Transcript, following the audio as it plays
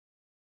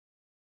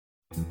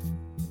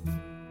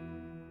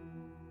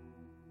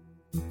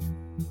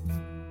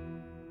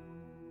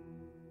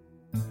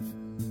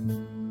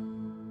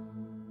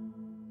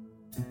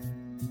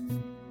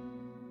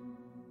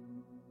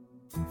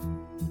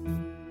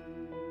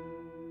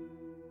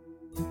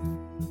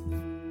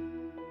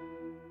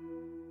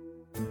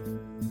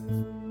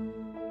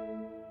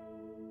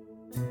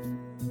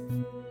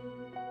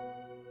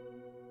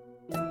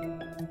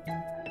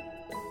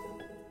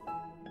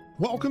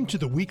Welcome to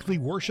the weekly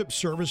worship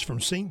service from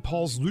St.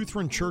 Paul's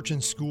Lutheran Church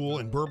and School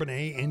in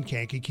Bourbonnais and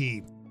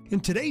Kankakee. In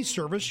today's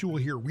service, you will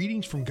hear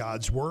readings from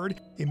God's Word,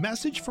 a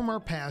message from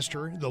our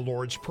pastor, the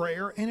Lord's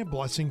Prayer, and a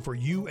blessing for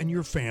you and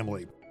your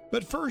family.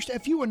 But first, a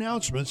few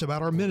announcements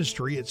about our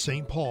ministry at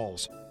St.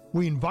 Paul's.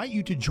 We invite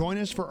you to join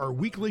us for our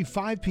weekly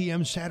 5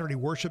 p.m. Saturday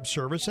worship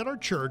service at our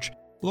church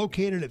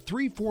located at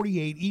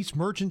 348 East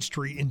Merchant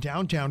Street in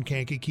downtown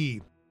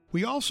Kankakee.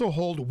 We also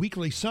hold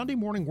weekly Sunday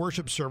morning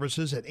worship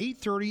services at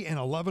 8:30 and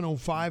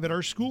 11:05 at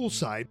our school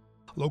site,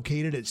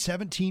 located at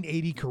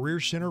 1780 Career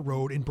Center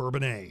Road in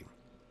Bourbonnais.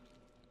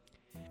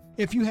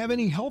 If you have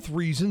any health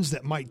reasons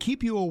that might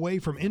keep you away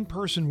from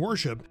in-person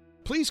worship,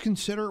 please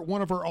consider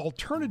one of our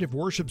alternative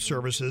worship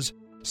services,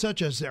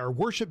 such as our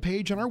worship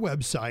page on our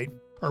website,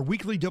 our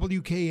weekly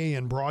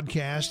WKAN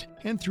broadcast,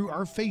 and through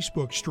our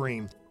Facebook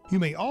stream. You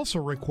may also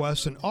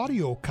request an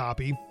audio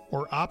copy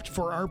or opt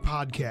for our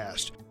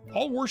podcast.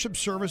 All worship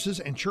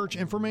services and church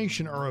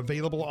information are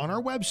available on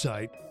our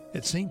website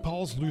at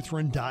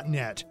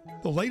stpaulslutheran.net.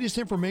 The latest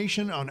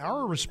information on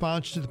our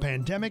response to the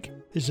pandemic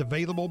is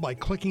available by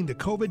clicking the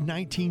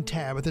COVID-19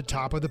 tab at the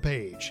top of the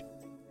page.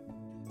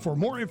 For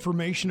more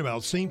information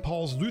about St.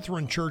 Paul's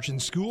Lutheran Church and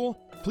School,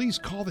 please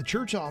call the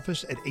church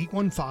office at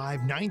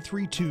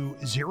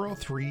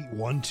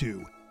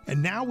 815-932-0312.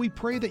 And now we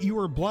pray that you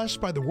are blessed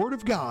by the Word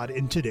of God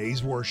in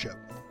today's worship.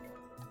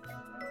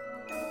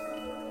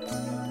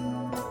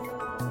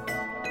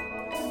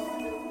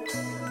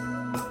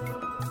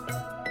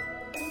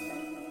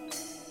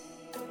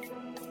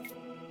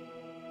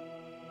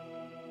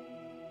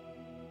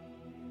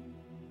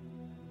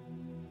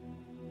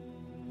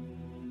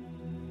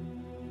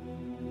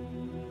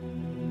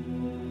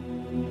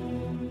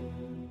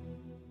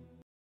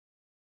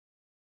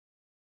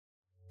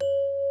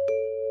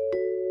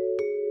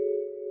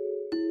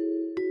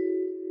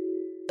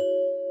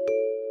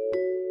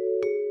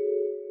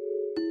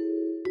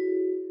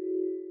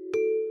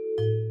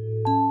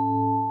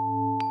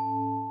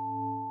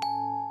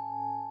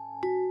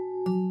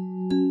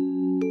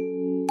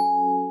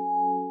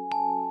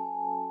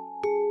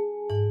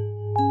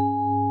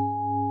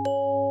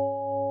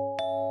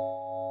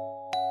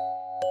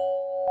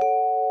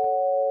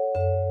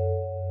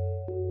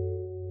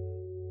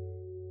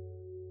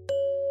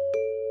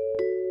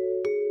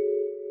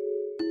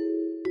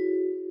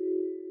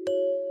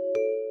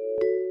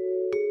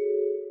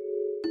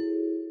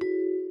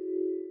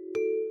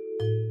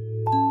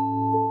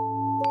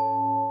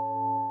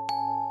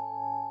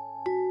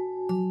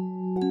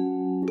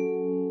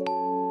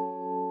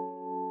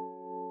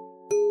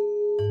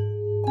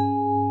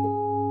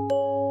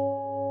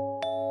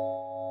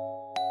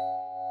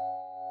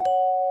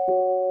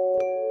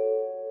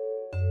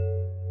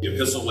 The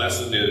epistle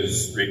lesson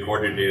is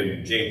recorded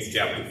in James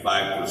chapter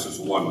 5, verses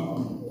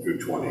 1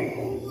 through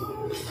 20.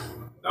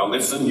 Now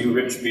listen, you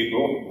rich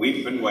people,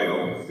 weep and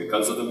wail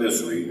because of the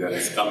misery that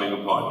is coming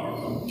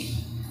upon you.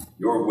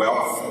 Your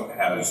wealth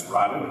has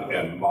rotted,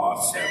 and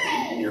moths have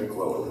eaten your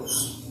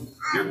clothes.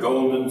 Your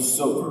gold and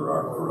silver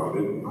are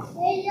corroded.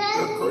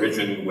 Your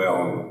Parisian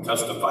will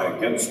testify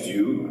against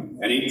you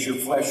and eat your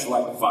flesh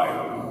like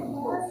fire.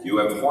 You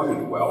have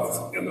hoarded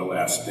wealth in the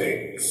last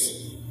days.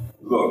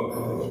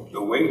 Look,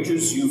 the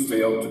wages you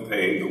failed to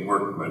pay the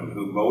workmen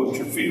who mowed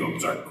your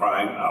fields are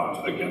crying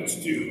out against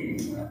you.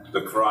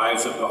 The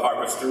cries of the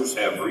harvesters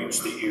have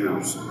reached the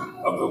ears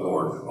of the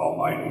Lord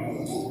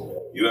Almighty.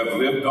 You have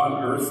lived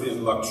on earth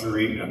in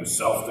luxury and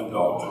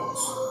self-indulgence.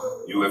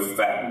 You have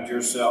fattened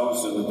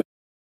yourselves in the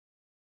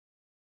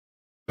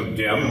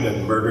condemned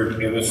and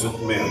murdered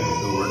innocent men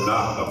who were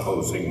not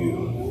opposing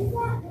you.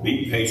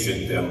 Be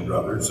patient then,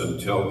 brothers,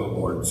 until the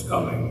Lord's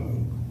coming.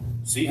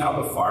 See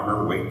how the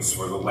farmer waits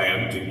for the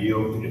land to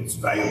yield its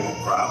valuable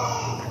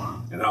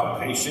crop, and how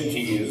patient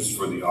he is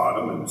for the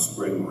autumn and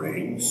spring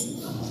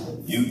rains.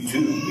 You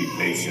too be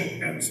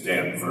patient and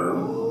stand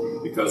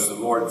firm, because the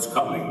Lord's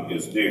coming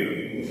is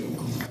near.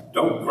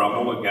 Don't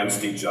grumble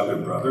against each other,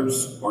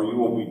 brothers, or you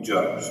will be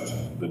judged.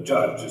 The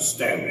judge is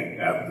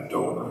standing at the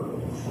door.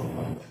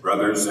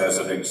 Brothers, as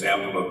an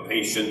example of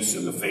patience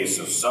in the face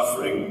of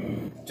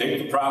suffering, take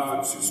the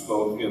prophets who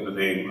spoke in the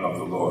name of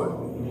the Lord.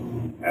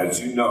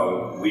 As you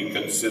know, we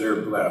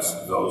consider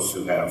blessed those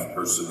who have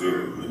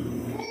persevered.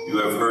 You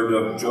have heard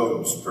of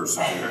Job's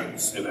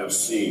perseverance and have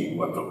seen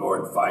what the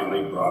Lord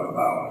finally brought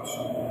about.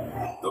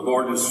 The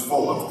Lord is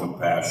full of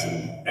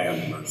compassion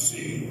and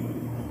mercy.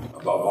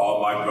 Above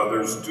all, my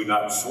brothers, do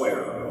not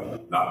swear,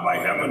 not by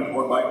heaven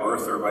or by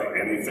earth or by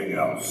anything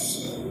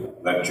else.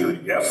 Let your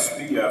yes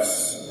be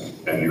yes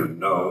and your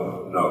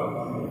no,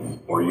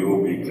 no, or you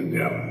will be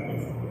condemned.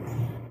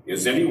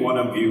 Is any one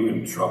of you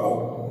in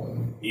trouble?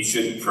 He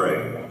should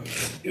pray.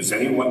 Is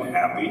anyone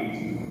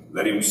happy?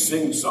 Let him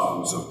sing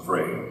songs of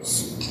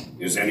praise.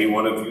 Is any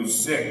one of you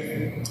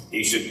sick?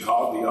 He should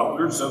call the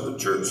elders of the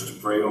church to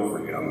pray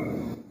over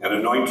him and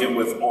anoint him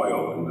with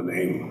oil in the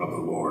name of the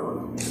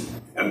Lord.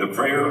 And the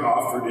prayer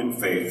offered in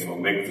faith will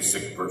make the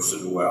sick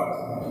person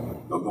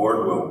well. The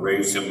Lord will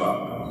raise him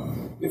up.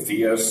 If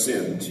he has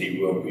sinned, he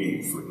will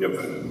be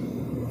forgiven.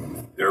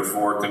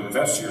 Therefore,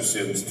 confess your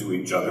sins to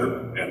each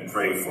other and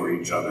pray for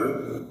each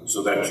other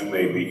so that you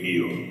may be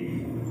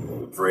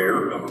healed. The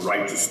prayer of a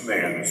righteous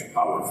man is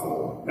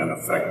powerful and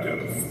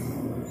effective.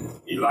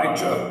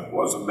 Elijah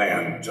was a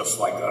man just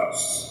like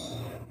us.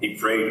 He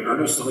prayed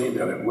earnestly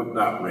that it would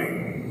not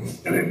rain,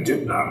 and it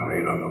did not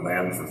rain on the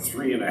land for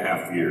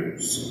 3.5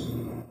 years.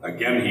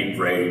 Again he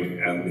prayed,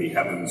 and the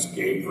heavens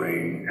gave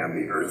rain, and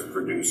the earth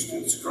produced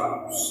its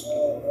crops.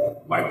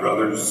 My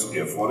brothers,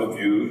 if one of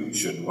you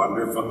should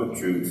wander from the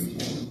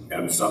truth,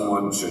 and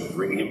someone should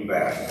bring him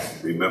back,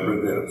 remember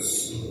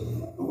this: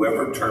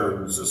 whoever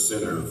turns a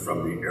sinner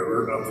from the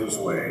error of his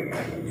way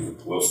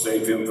will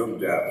save him from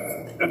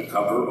death and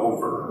cover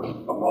over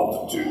a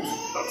multitude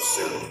of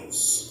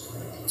sins.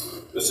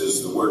 This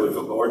is the word of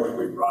the Lord.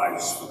 We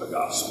rise for the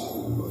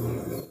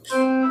gospel.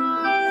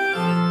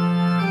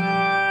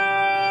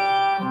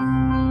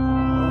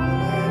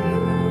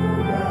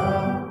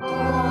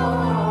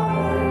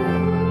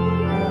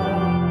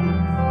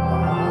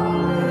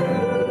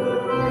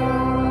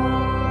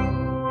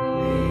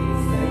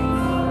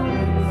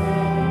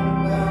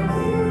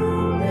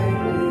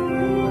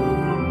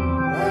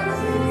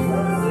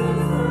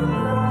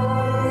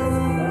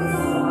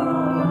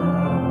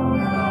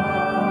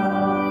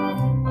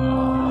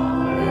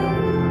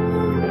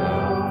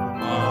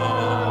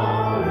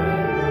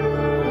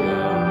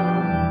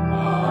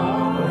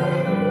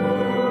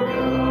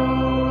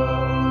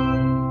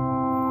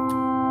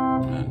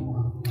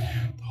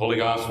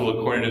 Gospel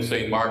according to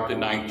St. Mark, the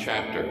 9th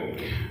chapter.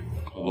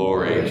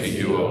 Glory to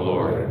you, O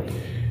Lord.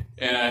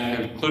 And I have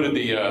included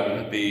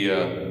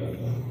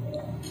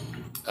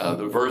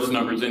the verse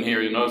numbers in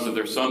here. You'll notice that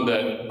there's some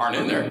that aren't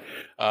in there.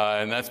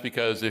 And that's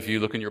because if you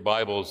look in your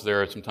Bibles,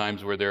 there are some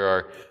times where there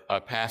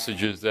are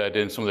passages that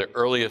in some of the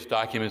earliest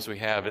documents we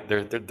have,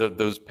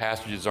 those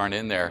passages aren't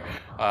in there.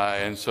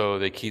 And so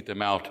they keep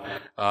them out.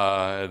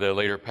 The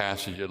later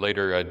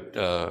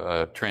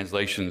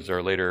translations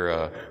or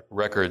later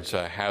records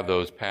have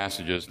those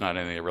passages. Not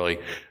anything that really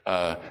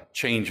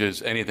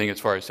changes anything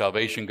as far as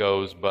salvation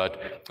goes,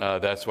 but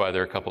that's why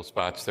there are a couple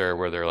spots there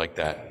where they're like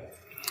that.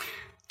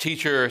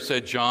 Teacher,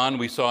 said John,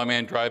 we saw a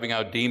man driving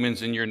out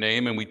demons in your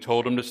name, and we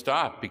told him to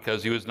stop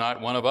because he was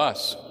not one of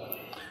us.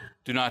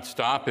 Do not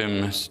stop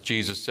him,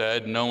 Jesus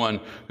said. No one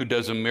who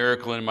does a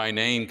miracle in my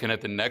name can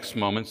at the next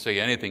moment say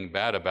anything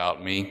bad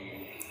about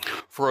me.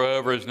 For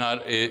whoever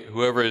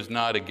is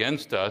not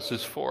against us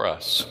is for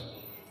us.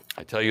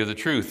 I tell you the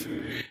truth.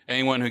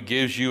 Anyone who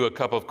gives you a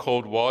cup of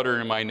cold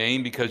water in my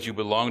name because you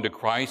belong to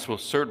Christ will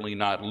certainly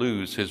not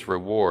lose his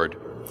reward.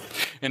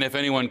 And if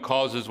anyone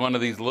causes one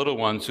of these little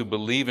ones who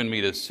believe in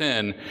me to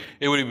sin,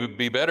 it would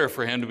be better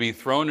for him to be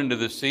thrown into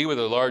the sea with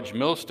a large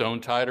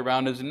millstone tied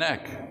around his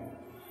neck.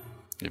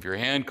 If your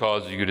hand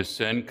causes you to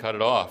sin, cut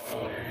it off.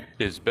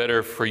 It is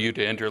better for you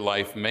to enter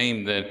life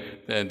maimed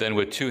than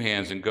with 2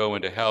 hands and go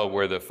into hell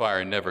where the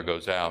fire never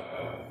goes out.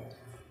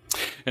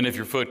 And if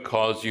your foot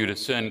causes you to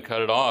sin,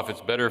 cut it off.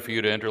 It's better for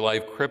you to enter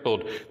life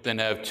crippled than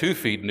have 2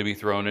 feet and to be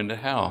thrown into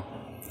hell.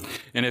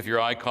 And if your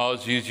eye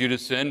causes you to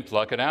sin,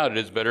 pluck it out. It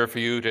is better for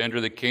you to enter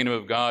the kingdom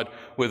of God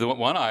with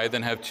 1 eye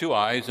than have 2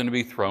 eyes and to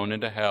be thrown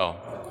into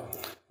hell,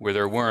 where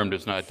their worm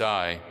does not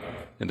die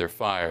and their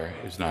fire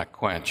is not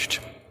quenched.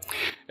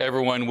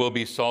 Everyone will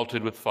be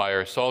salted with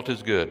fire. Salt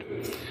is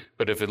good,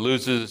 but if it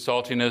loses its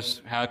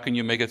saltiness, how can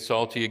you make it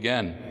salty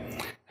again?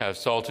 Have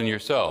salt in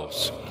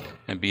yourselves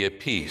and be at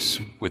peace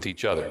with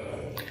each other.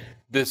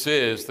 This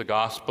is the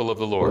gospel of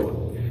the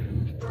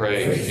Lord.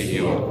 Praise to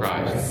you, O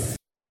Christ.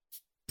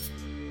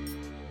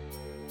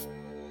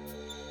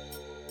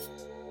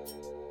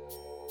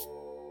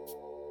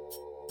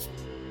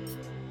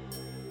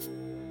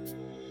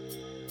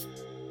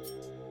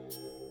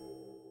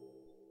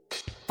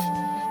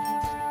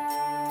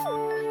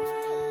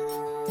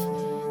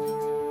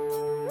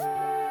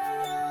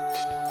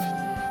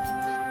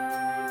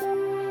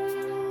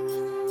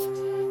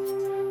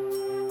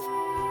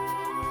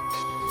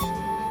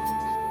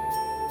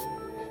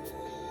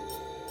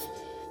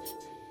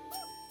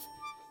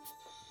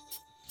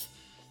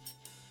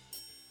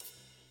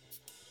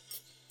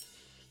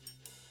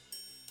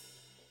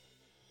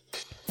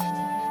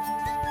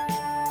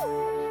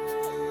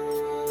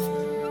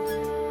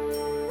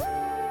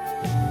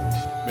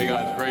 May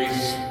God's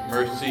grace,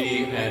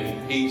 mercy,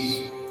 and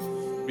peace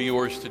be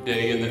yours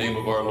today in the name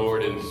of our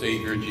Lord and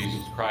Savior,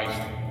 Jesus Christ.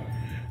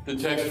 The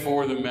text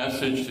for the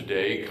message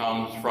today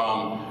comes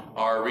from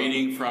our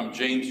reading from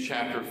James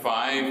chapter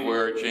 5,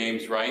 where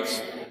James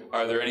writes,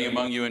 "Are there any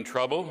among you in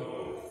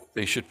trouble?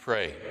 They should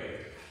pray.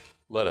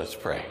 Let us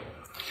pray.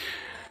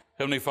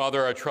 Heavenly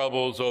Father, our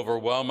troubles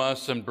overwhelm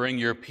us and bring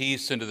your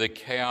peace into the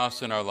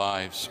chaos in our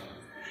lives.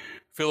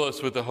 Fill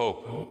us with the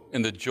hope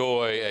and the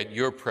joy at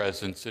your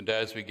presence, and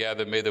as we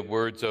gather, may the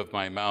words of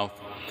my mouth,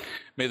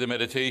 may the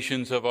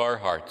meditations of our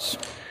hearts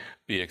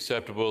be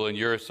acceptable in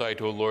your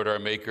sight, O Lord, our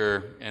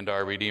Maker and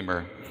our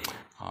Redeemer.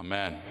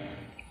 Amen.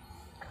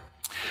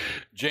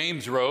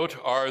 James wrote,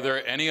 "Are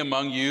there any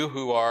among you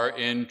who are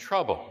in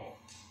trouble?"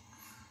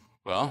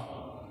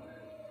 Well,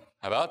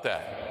 how about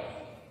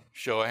that?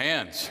 Show of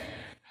hands.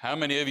 How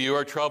many of you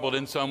are troubled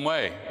in some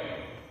way?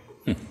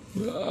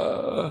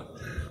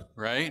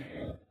 Right?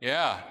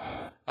 Yeah.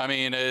 I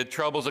mean,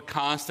 trouble's a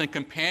constant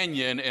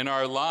companion in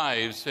our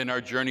lives, in our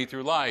journey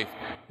through life,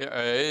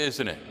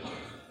 isn't it?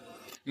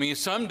 I mean,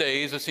 some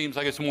days it seems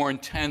like it's more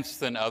intense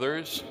than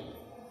others.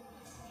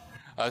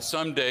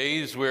 Some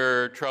days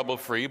we're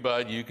trouble-free,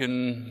 but you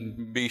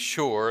can be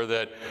sure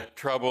that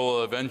trouble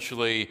will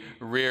eventually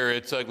rear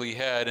its ugly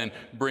head and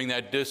bring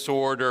that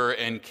disorder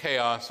and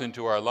chaos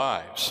into our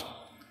lives.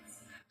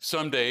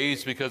 Some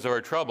days, because of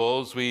our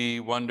troubles, we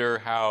wonder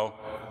how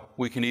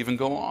we can even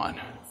go on.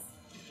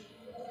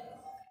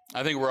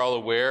 I think we're all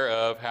aware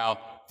of how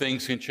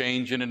things can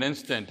change in an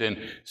instant.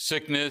 In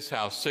sickness,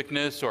 how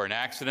sickness or an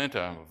accident,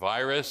 a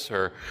virus,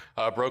 or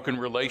a broken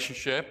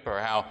relationship, or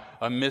how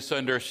a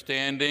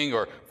misunderstanding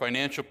or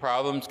financial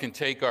problems can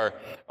take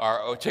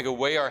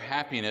away our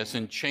happiness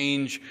and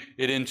change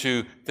it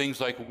into things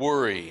like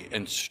worry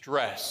and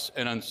stress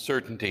and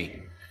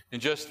uncertainty in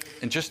just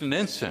an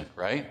instant,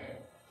 right?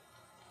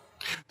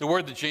 The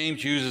word that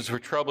James uses for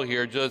trouble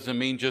here doesn't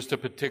mean just a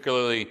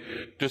particularly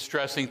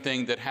distressing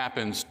thing that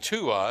happens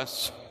to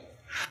us,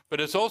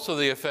 but it's also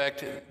the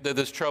effect that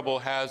this trouble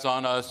has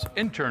on us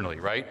internally,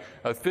 right?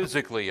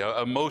 Physically,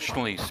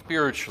 emotionally,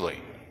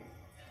 spiritually.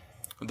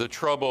 The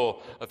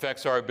trouble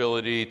affects our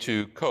ability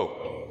to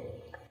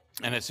cope,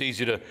 and it's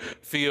easy to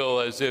feel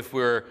as if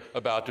we're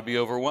about to be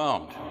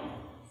overwhelmed.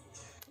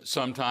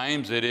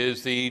 Sometimes it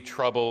is the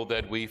trouble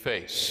that we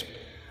face.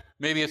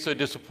 Maybe it's a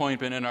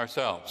disappointment in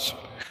ourselves.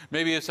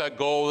 Maybe it's that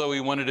goal that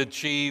we wanted to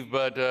achieve,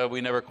 but we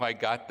never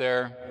quite got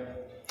there.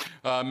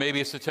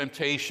 Maybe it's a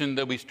temptation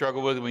that we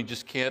struggle with and we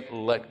just can't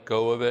let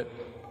go of it.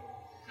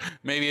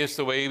 Maybe it's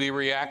the way we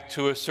react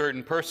to a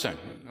certain person,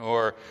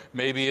 or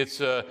maybe it's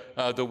the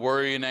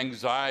worry and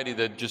anxiety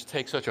that just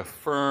takes such a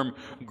firm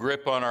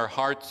grip on our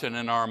hearts and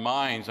in our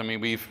minds. I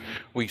mean,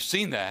 we've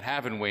seen that,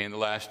 haven't we, in the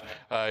last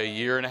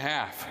year and a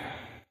half?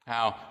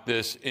 How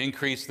this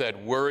increase,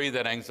 that worry,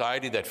 that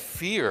anxiety, that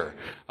fear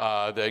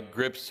that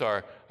grips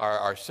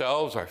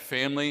ourselves, our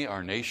family,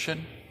 our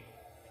nation.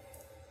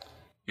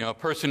 You know, a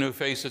person who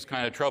faced this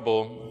kind of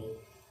trouble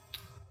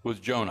was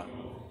Jonah.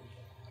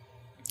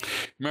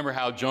 Remember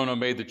how Jonah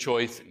made the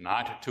choice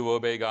not to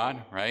obey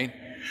God, right?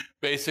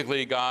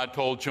 Basically, God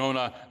told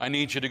Jonah, "I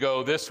need you to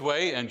go this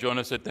way," and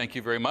Jonah said, "Thank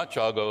you very much,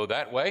 I'll go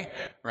that way,"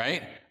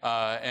 right?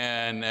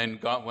 And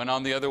God went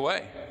on the other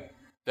way.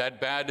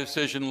 That bad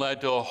decision led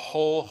to a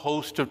whole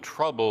host of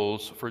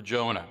troubles for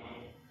Jonah.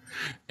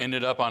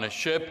 Ended up on a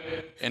ship,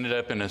 ended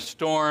up in a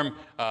storm,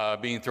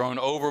 being thrown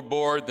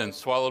overboard, then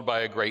swallowed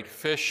by a great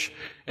fish.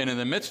 And in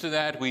the midst of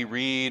that, we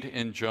read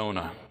in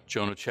Jonah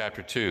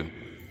chapter 2.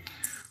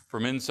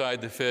 From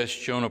inside the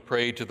fish, Jonah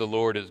prayed to the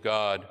Lord his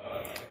God.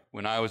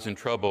 "When I was in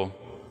trouble,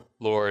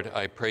 Lord,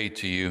 I prayed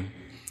to you,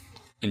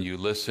 and you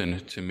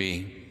listened to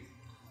me."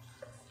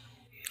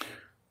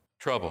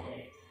 Trouble.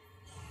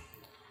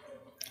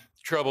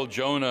 Trouble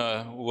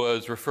Jonah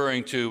was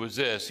referring to was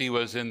this. He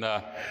was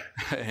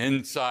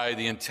inside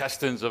the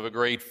intestines of a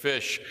great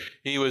fish.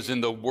 He was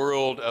in the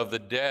world of the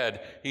dead.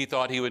 He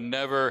thought he would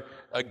never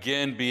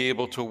again be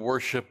able to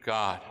worship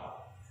God.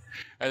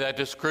 And that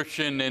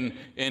description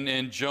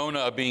in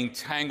Jonah of being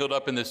tangled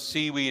up in the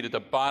seaweed at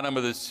the bottom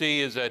of the sea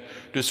is that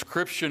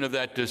description of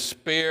that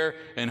despair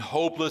and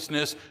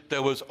hopelessness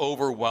that was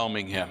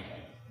overwhelming him.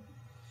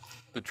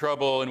 The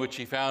trouble in which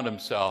he found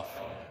himself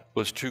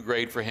was too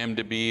great for him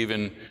to be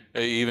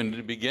even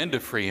to begin to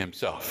free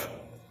himself.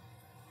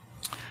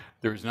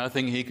 There was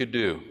nothing he could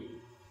do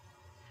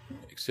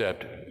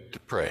except to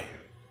pray.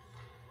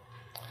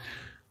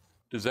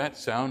 Does that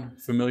sound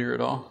familiar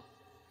at all?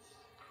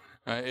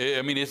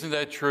 I mean, isn't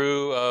that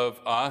true of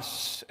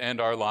us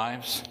and our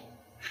lives?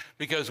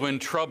 Because when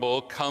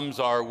trouble comes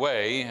our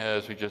way,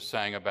 as we just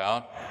sang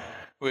about,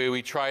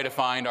 we try to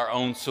find our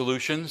own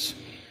solutions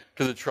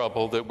to the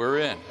trouble that we're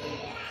in.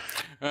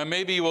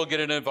 Maybe we'll get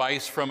an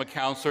advice from a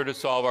counselor to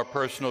solve our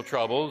personal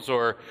troubles,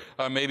 or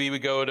maybe we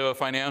go to a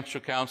financial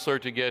counselor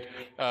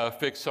to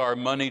fix our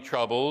money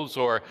troubles,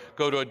 or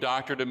go to a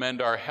doctor to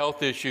mend our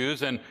health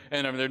issues. And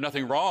there's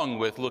nothing wrong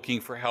with looking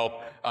for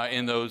help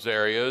in those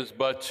areas,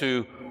 but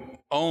to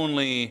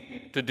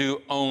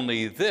do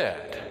only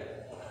that,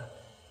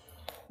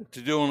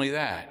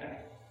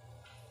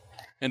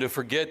 and to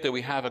forget that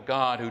we have a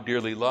God who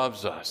dearly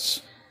loves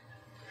us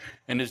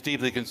and is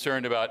deeply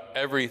concerned about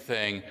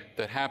everything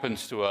that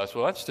happens to us,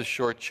 well, that's to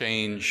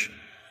shortchange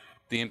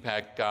the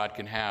impact God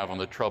can have on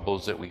the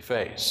troubles that we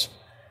face.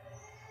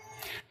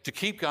 To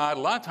keep God, a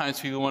lot of times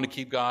people want to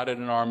keep God at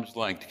an arm's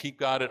length, to keep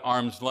God at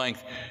arm's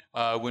length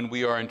when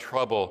we are in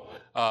trouble,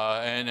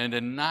 and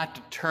to not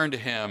to turn to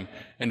him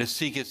and to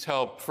seek his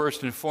help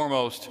first and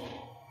foremost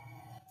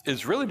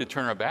is really to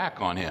turn our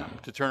back on him,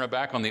 to turn our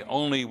back on the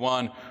only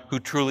one who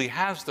truly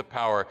has the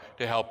power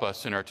to help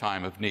us in our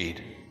time of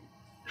need.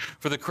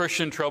 For the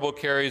Christian, trouble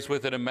carries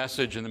with it a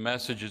message, and the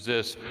message is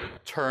this: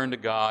 turn to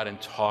God and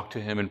talk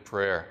to him in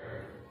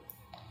prayer.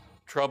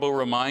 Trouble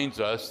reminds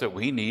us that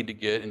we need to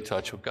get in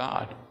touch with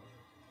God,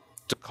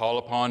 to call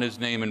upon his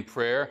name in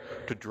prayer,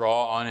 to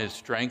draw on his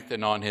strength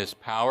and on his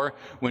power.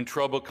 When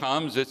trouble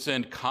comes, it's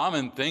a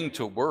common thing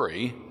to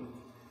worry.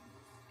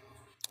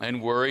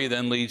 And worry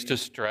then leads to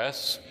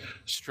stress.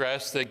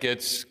 Stress that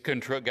gets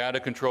out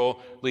of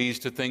control leads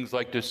to things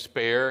like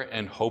despair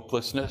and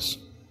hopelessness.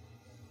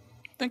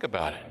 Think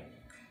about it.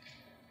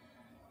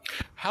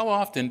 How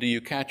often do you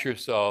catch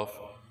yourself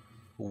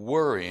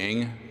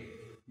worrying,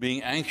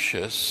 being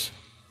anxious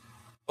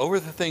over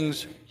the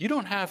things you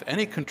don't have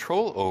any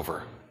control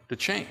over to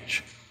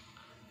change?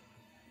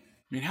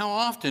 I mean, how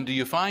often do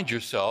you find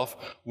yourself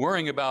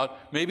worrying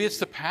about, maybe it's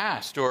the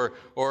past or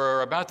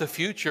about the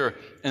future,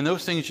 and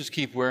those things just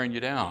keep wearing you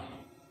down?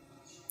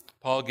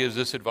 Paul gives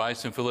this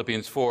advice in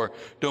Philippians 4,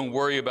 don't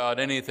worry about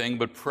anything,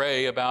 but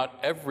pray about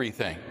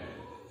everything.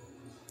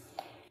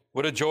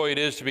 What a joy it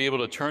is to be able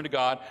to turn to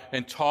God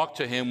and talk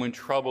to him when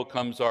trouble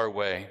comes our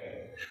way.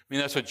 I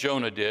mean, that's what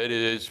Jonah did.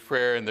 His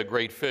prayer in the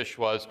great fish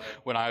was,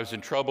 when I was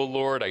in trouble,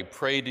 Lord, I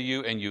prayed to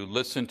you and you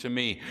listened to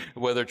me.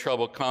 Whether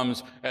trouble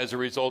comes as a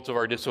result of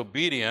our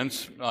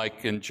disobedience,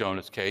 like in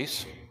Jonah's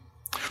case,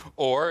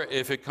 or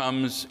if it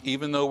comes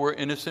even though we're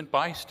innocent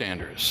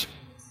bystanders,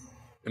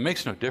 it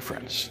makes no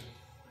difference.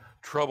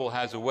 Trouble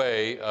has a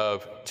way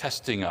of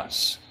testing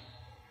us.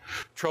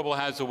 Trouble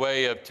has a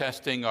way of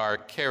testing our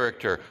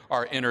character,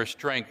 our inner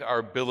strength, our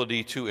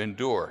ability to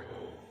endure.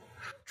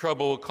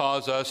 Trouble will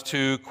cause us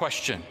to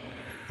question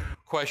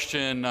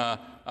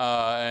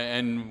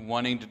and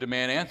wanting to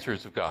demand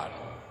answers of God.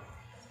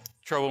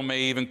 Trouble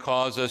may even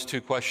cause us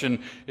to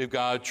question if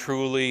God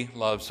truly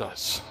loves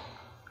us.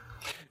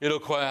 It'll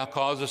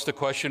cause us to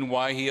question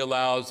why he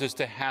allows this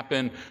to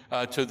happen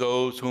to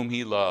those whom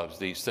he loves,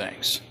 these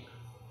things.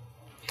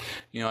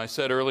 You know, I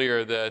said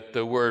earlier that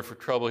the word for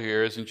trouble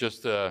here isn't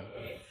just the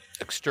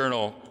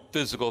external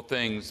physical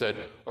things that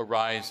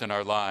arise in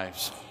our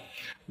lives,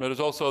 but it's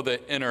also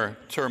the inner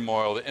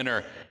turmoil, the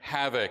inner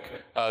havoc,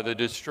 the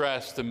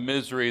distress, the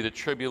misery, the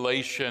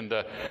tribulation,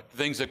 the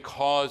things it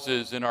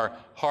causes in our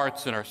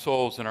hearts and our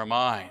souls and our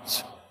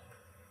minds.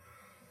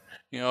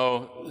 You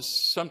know,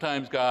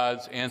 sometimes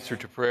God's answer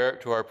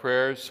to our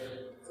prayers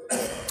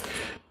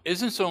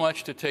isn't so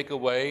much to take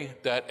away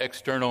that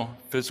external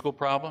physical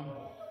problem,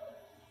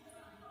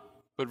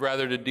 but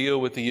rather to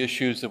deal with the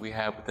issues that we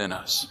have within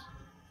us.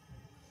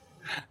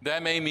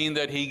 That may mean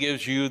that he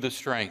gives you the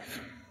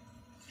strength,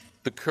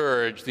 the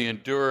courage, the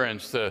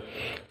endurance, the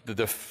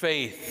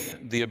faith,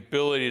 the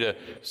ability to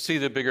see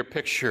the bigger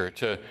picture,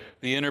 to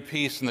the inner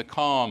peace and the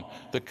calm,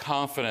 the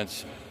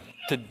confidence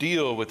to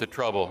deal with the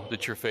trouble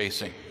that you're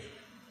facing.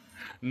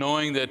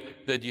 Knowing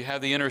that you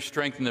have the inner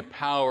strength and the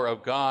power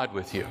of God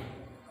with you.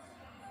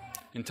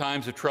 In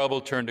times of trouble,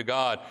 turn to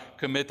God.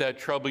 Commit that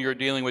trouble you're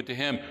dealing with to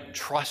him.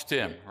 Trust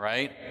him,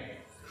 right?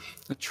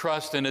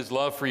 Trust in his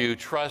love for you.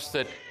 Trust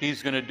that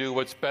he's going to do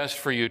what's best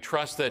for you.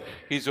 Trust that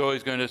he's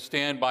always going to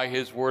stand by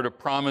his word of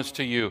promise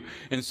to you.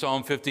 In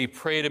Psalm 50,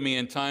 pray to me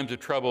in times of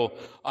trouble.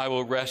 I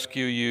will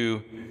rescue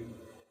you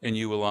and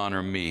you will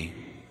honor me.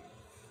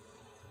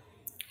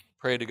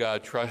 Pray to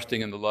God,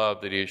 trusting in the love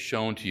that he has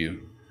shown to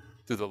you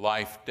through the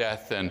life,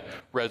 death, and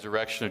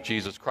resurrection of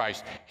Jesus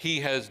Christ.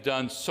 He has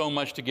done so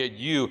much to get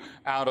you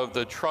out of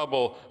the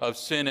trouble of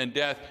sin and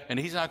death, and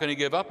he's not going to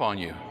give up on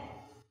you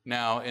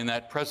now in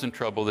that present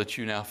trouble that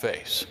you now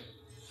face.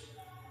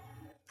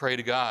 Pray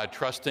to God,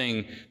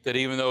 trusting that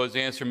even though his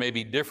answer may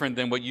be different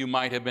than what you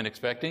might have been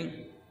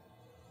expecting,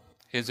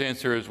 his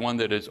answer is one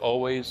that is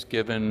always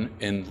given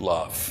in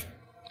love,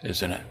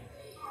 isn't it?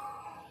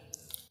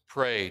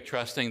 Pray,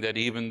 trusting that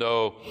even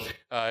though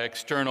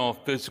external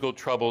physical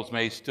troubles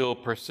may still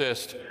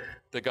persist,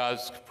 that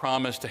God's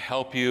promised to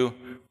help you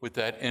with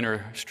that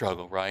inner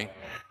struggle, right?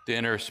 The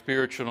inner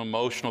spiritual and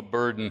emotional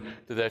burden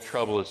that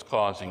trouble is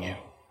causing you.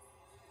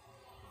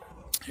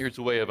 Here's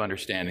a way of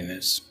understanding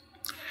this.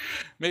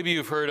 Maybe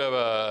you've heard of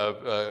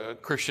a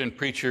Christian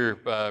preacher,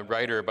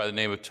 writer by the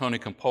name of Tony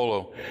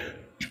Campolo.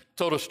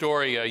 Told a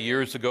story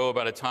years ago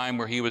about a time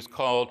where he was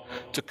called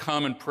to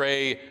come and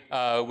pray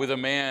with a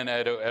man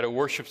at a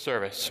worship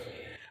service.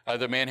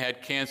 The man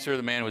had cancer.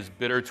 The man was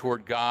bitter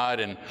toward God,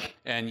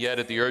 and yet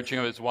at the urging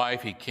of his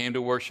wife, he came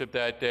to worship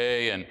that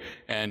day,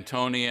 and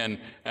Tony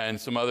and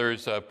some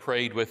others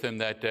prayed with him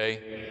that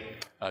day.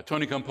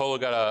 Tony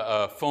Campolo got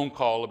a phone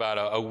call about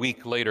a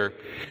week later,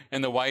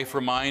 and the wife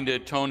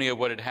reminded Tony of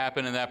what had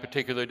happened in that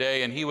particular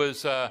day, and he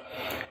was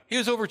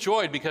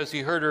overjoyed because he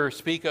heard her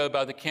speak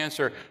about the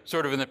cancer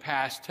sort of in the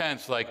past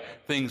tense, like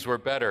things were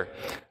better.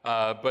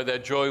 But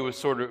that joy was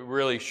sort of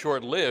really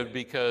short-lived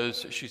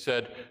because she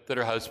said that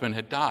her husband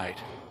had died.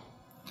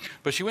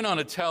 But she went on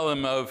to tell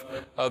him of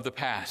the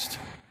past,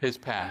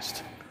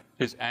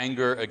 his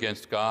anger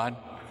against God,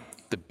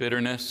 the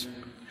bitterness.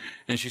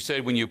 And she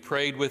said, when you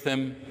prayed with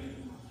him,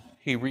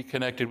 he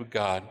reconnected with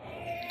God.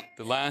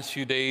 The last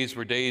few days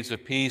were days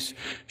of peace.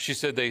 She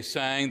said they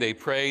sang, they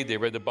prayed, they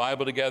read the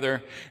Bible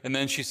together. And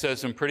then she said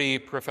some pretty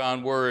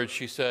profound words.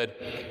 She said,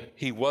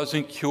 he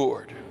wasn't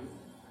cured,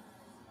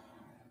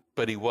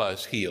 but he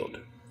was healed.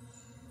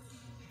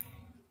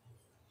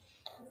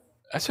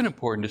 That's an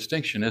important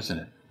distinction, isn't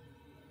it?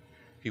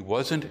 He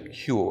wasn't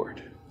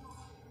cured,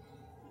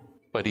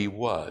 but he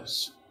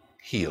was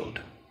healed.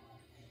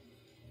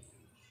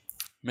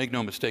 Make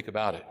no mistake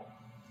about it.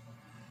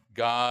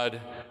 God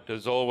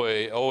does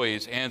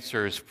always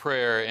answers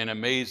prayer in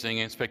amazing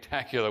and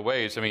spectacular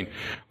ways. I mean,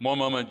 one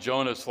moment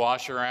Jonah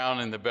sloshing around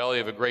in the belly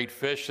of a great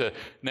fish. The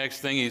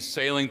next thing he's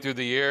sailing through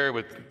the air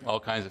with all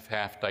kinds of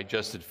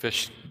half-digested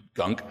fish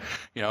gunk,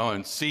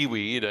 and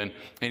seaweed, and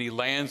he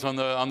lands on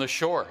the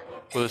shore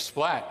with a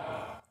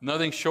splat.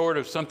 Nothing short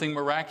of something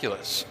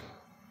miraculous.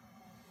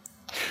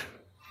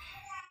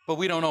 But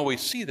we don't always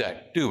see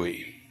that, do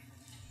we?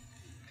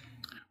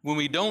 When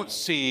we don't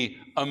see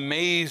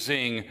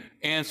amazing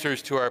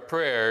answers to our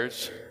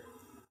prayers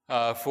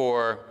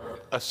for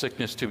a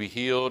sickness to be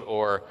healed,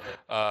 or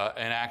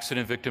an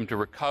accident victim to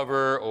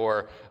recover,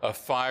 or a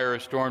fire or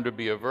storm to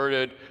be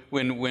averted,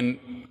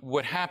 when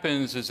what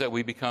happens is that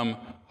we become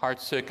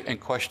heartsick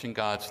and question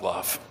God's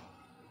love.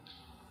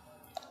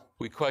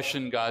 We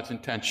question God's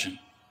intention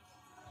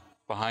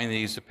behind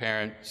these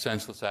apparent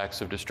senseless acts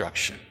of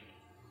destruction.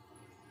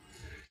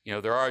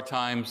 There are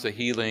times the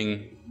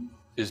healing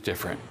is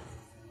different.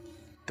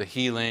 The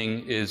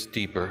healing is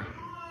deeper.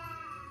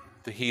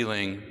 The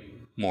healing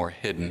more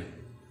hidden,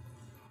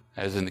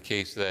 as in the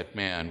case of that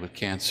man with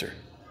cancer.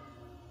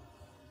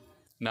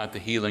 Not the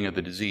healing of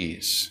the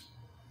disease,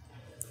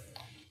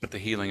 but the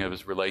healing of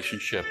his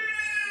relationship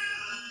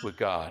with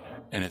God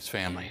and his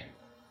family.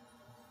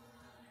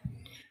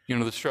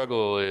 The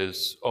struggle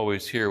is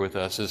always here with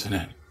us, isn't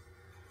it?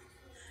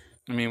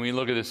 I mean, we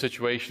look at the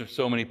situation of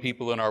so many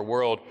people in our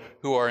world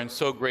who are in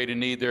so great a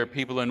need. There are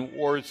people in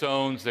war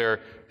zones. There are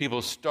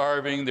people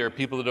starving. There are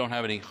people that don't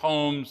have any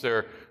homes.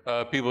 There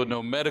are people with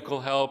no medical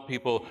help,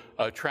 people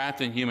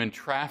trapped in human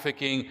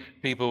trafficking,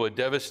 people with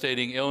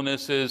devastating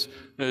illnesses.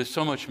 There's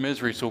so much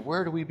misery. So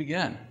where do we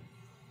begin?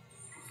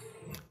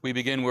 We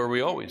begin where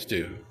we always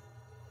do.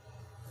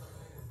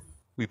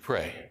 We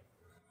pray,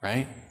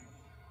 right?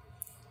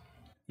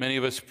 Many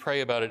of us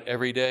pray about it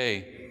every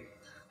day.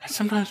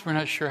 Sometimes we're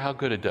not sure how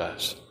good it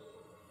does.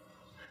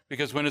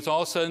 Because when it's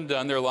all said and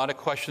done, there are a lot of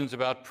questions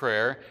about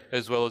prayer,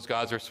 as well as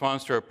God's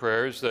response to our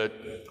prayers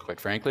that,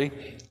 quite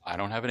frankly, I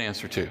don't have an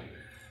answer to.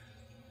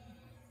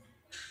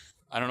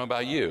 I don't know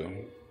about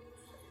you,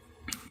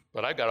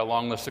 but I've got a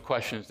long list of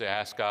questions to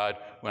ask God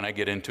when I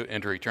get into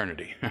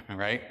eternity,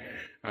 right?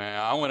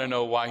 I want to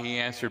know why he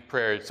answered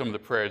prayers, some of the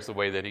prayers the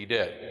way that he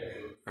did,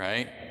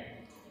 right?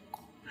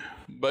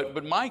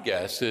 But my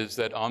guess is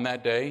that on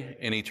that day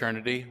in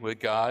eternity with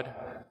God,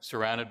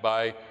 surrounded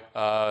by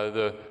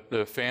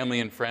the family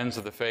and friends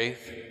of the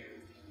faith,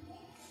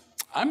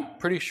 I'm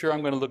pretty sure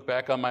I'm going to look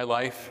back on my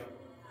life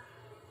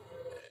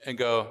and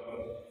go,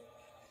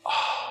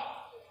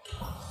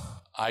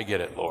 I get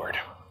it, Lord.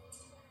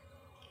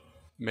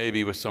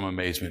 Maybe with some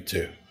amazement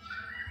too.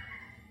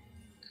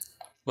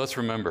 Let's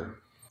remember,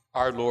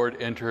 our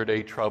Lord entered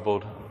a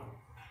troubled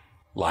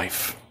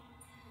life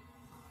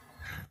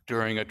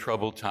during a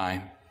troubled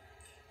time,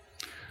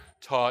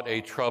 taught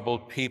a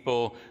troubled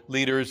people,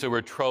 leaders that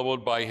were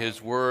troubled by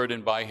his word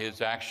and by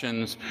his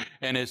actions.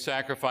 And his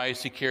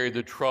sacrifice, he carried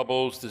the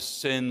troubles, the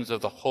sins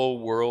of the whole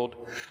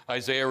world.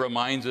 Isaiah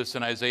reminds us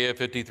in Isaiah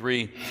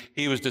 53,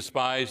 he was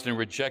despised and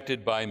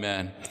rejected by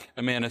men,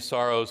 a man of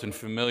sorrows and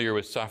familiar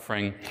with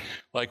suffering.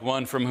 Like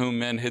one from whom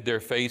men hid their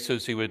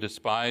faces, he was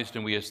despised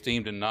and we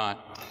esteemed him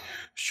not.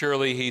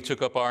 Surely he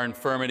took up our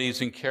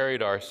infirmities and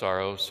carried our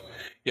sorrows.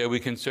 Yet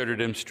we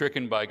considered him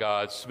stricken by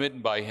God,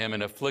 smitten by him,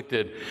 and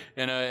afflicted.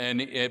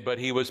 But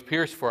he was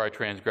pierced for our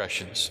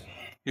transgressions.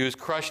 He was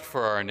crushed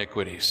for our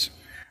iniquities.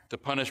 The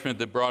punishment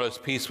that brought us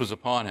peace was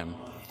upon him,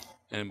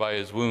 and by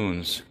his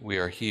wounds we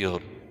are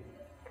healed.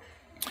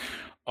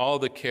 All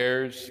the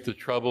cares, the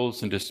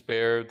troubles, and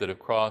despair that have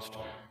crossed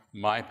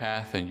my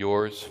path and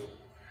yours,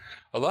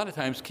 a lot of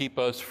times keep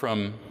us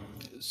from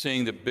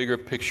seeing the bigger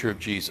picture of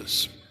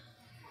Jesus.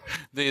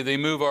 They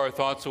move our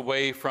thoughts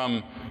away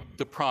from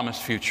the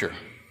promised future,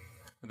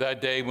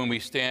 that day when we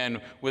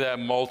stand with that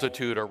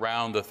multitude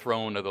around the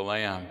throne of the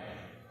Lamb.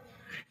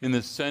 In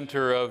the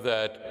center of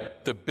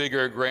that, the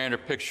bigger, grander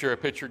picture, a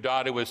picture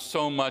dotted with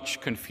so much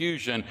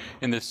confusion,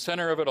 in the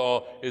center of it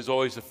all is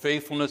always the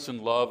faithfulness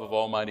and love of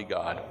Almighty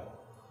God.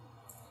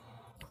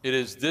 It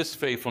is this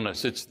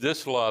faithfulness, it's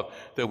this love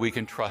that we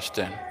can trust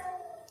in,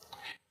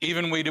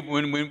 even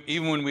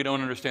when we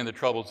don't understand the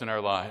troubles in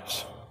our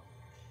lives.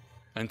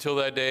 Until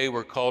that day,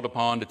 we're called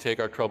upon to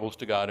take our troubles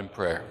to God in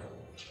prayer.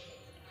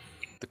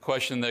 The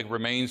question that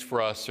remains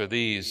for us are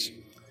these.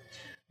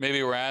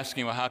 Maybe we're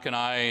asking, well, how can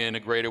I, in a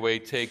greater way,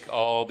 take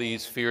all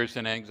these fears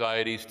and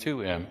anxieties to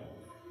him?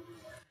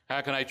 How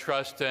can I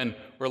trust and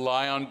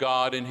rely on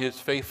God in his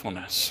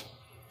faithfulness?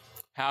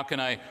 How can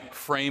I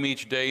frame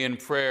each day in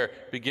prayer,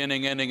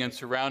 beginning, ending, and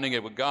surrounding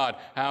it with God?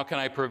 How can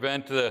I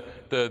prevent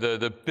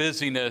the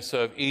busyness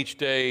of each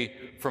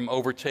day from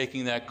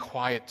overtaking that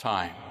quiet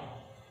time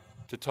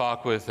to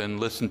talk with and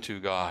listen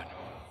to God?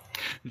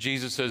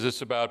 Jesus says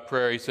this about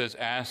prayer. He says,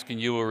 ask and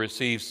you will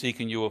receive, seek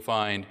and you will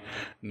find,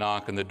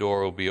 knock and the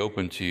door will be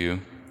open to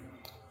you.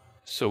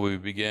 So we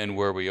begin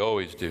where we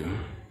always do.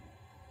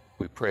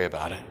 We pray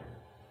about it.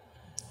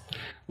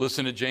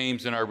 Listen to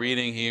James in our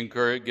reading.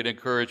 Get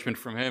encouragement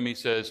from him. He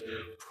says,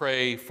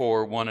 pray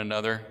for one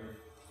another.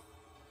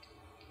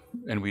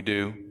 And we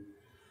do.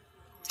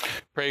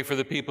 Pray for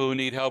the people who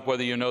need help,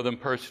 whether you know them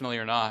personally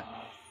or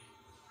not.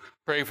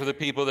 Pray for the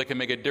people that can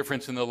make a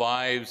difference in the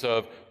lives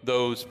of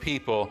those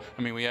people.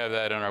 I mean, we have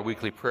that on our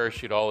weekly prayer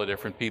sheet, all the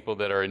different people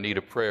that are in need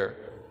of prayer.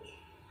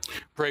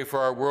 Pray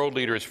for our world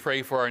leaders.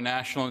 Pray for our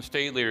national and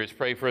state leaders.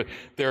 Pray for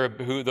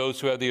those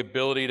who have the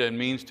ability and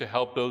means to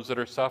help those that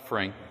are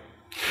suffering.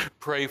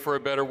 Pray for a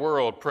better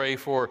world. Pray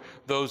for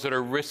those that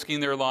are risking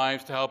their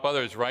lives to help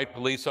others, right?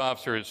 Police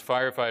officers,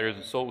 firefighters,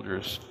 and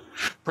soldiers.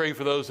 Pray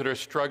for those that are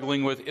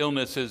struggling with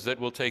illnesses that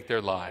will take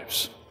their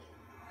lives.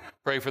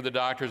 Pray for the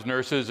doctors,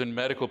 nurses, and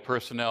medical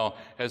personnel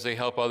as they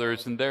help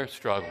others in their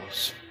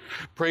struggles.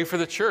 Pray for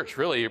the church,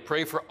 really.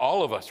 Pray for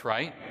all of us,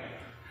 right?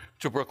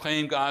 To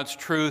proclaim God's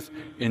truth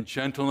in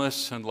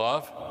gentleness and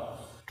love.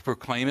 To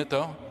proclaim it,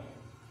 though.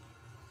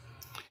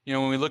 You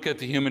know, when we look at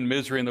the human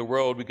misery in the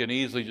world, we can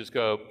easily just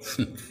go,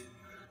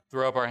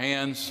 throw up our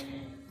hands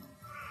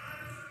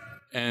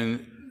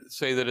and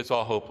say that it's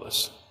all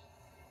hopeless.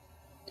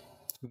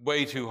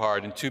 Way too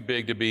hard and too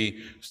big to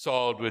be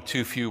solved with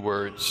too few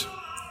words.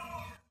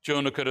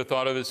 Jonah could have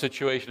thought of his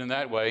situation in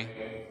that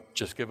way.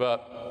 Just give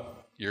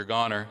up. You're a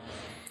goner.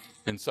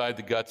 Inside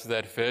the guts of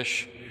that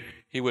fish,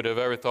 he would have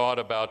ever thought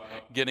about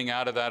getting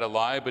out of that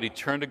alive, but he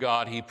turned to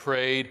God, he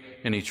prayed,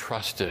 and he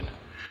trusted.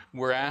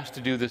 We're asked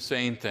to do the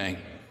same thing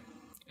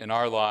in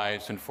our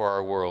lives and for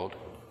our world.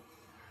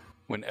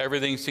 When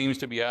everything seems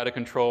to be out of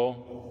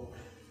control,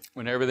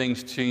 when everything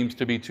seems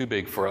to be too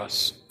big for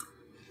us,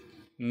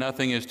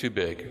 nothing is too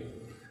big.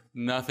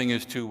 Nothing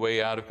is too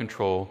way out of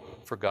control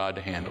for God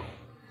to handle.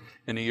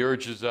 And he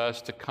urges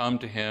us to come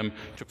to him,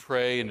 to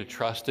pray and to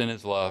trust in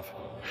his love.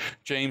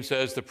 James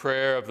says the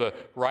prayer of the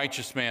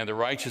righteous man, the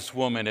righteous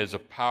woman is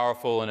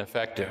powerful and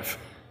effective.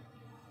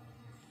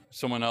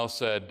 Someone else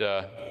said,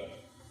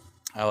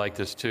 I like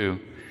this too,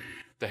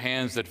 the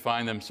hands that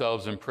find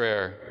themselves in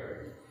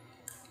prayer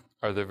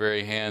are the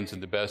very hands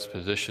in the best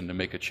position to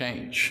make a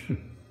change.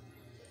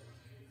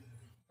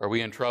 Are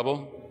we in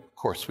trouble? Of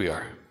course we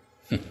are.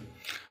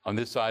 On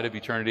this side of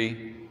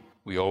eternity,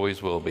 we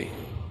always will be.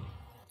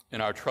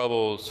 In our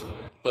troubles,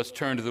 let's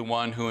turn to the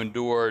one who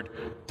endured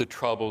the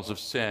troubles of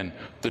sin,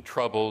 the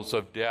troubles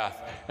of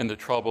death, and the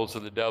troubles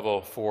of the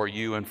devil for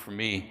you and for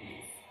me.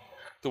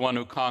 The one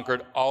who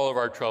conquered all of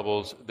our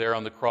troubles there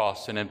on the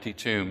cross and empty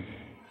tomb.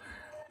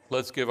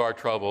 Let's give our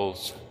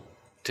troubles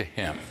to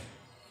him.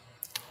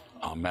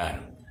 Amen.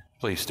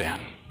 Please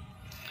stand.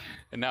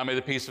 And now may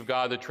the peace of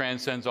God that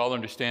transcends all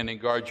understanding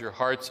guard your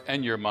hearts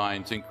and your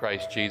minds in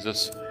Christ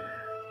Jesus.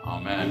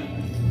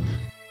 Amen.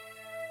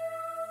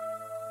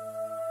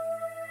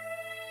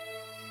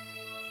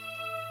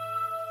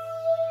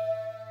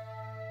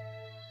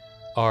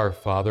 Our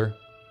Father,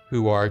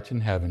 who art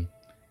in heaven,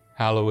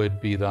 hallowed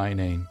be thy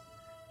name.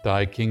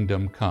 Thy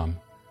kingdom come,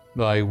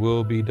 thy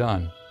will be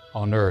done,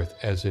 on earth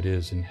as it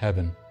is in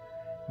heaven.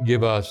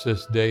 Give us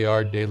this day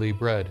our daily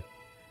bread,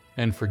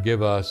 and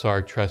forgive us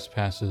our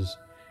trespasses,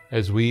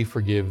 as we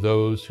forgive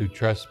those who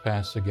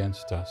trespass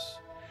against us.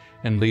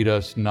 And lead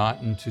us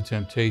not into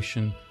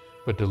temptation,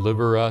 but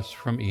deliver us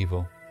from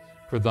evil.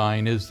 For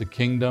thine is the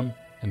kingdom,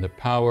 and the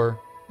power,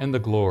 and the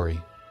glory,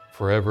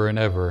 forever and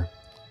ever.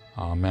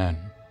 Amen.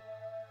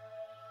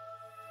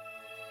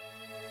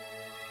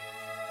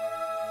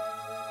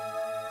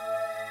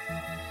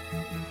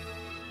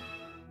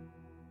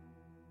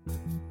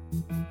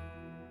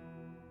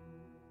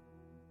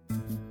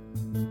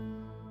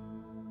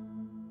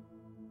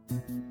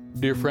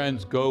 Dear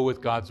friends, go with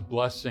God's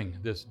blessing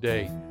this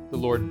day. The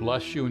Lord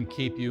bless you and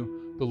keep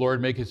you. The Lord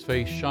make his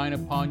face shine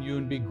upon you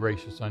and be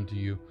gracious unto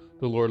you.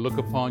 The Lord look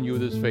upon you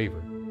with his favor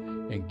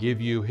and give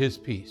you his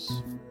peace.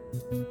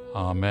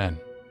 Amen.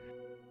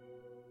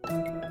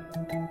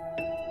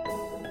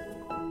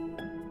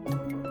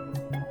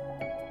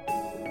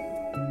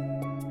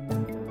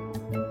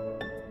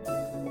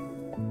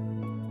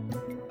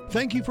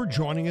 Thank you for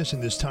joining us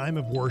in this time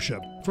of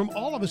worship. From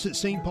all of us at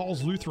St.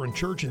 Paul's Lutheran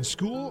Church and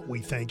School, we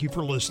thank you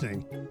for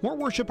listening. More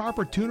worship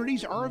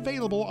opportunities are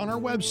available on our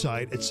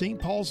website at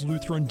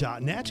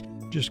stpaulslutheran.net.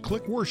 Just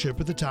click worship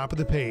at the top of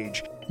the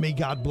page. May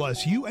God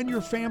bless you and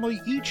your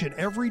family each and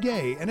every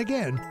day. And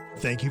again,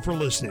 thank you for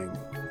listening.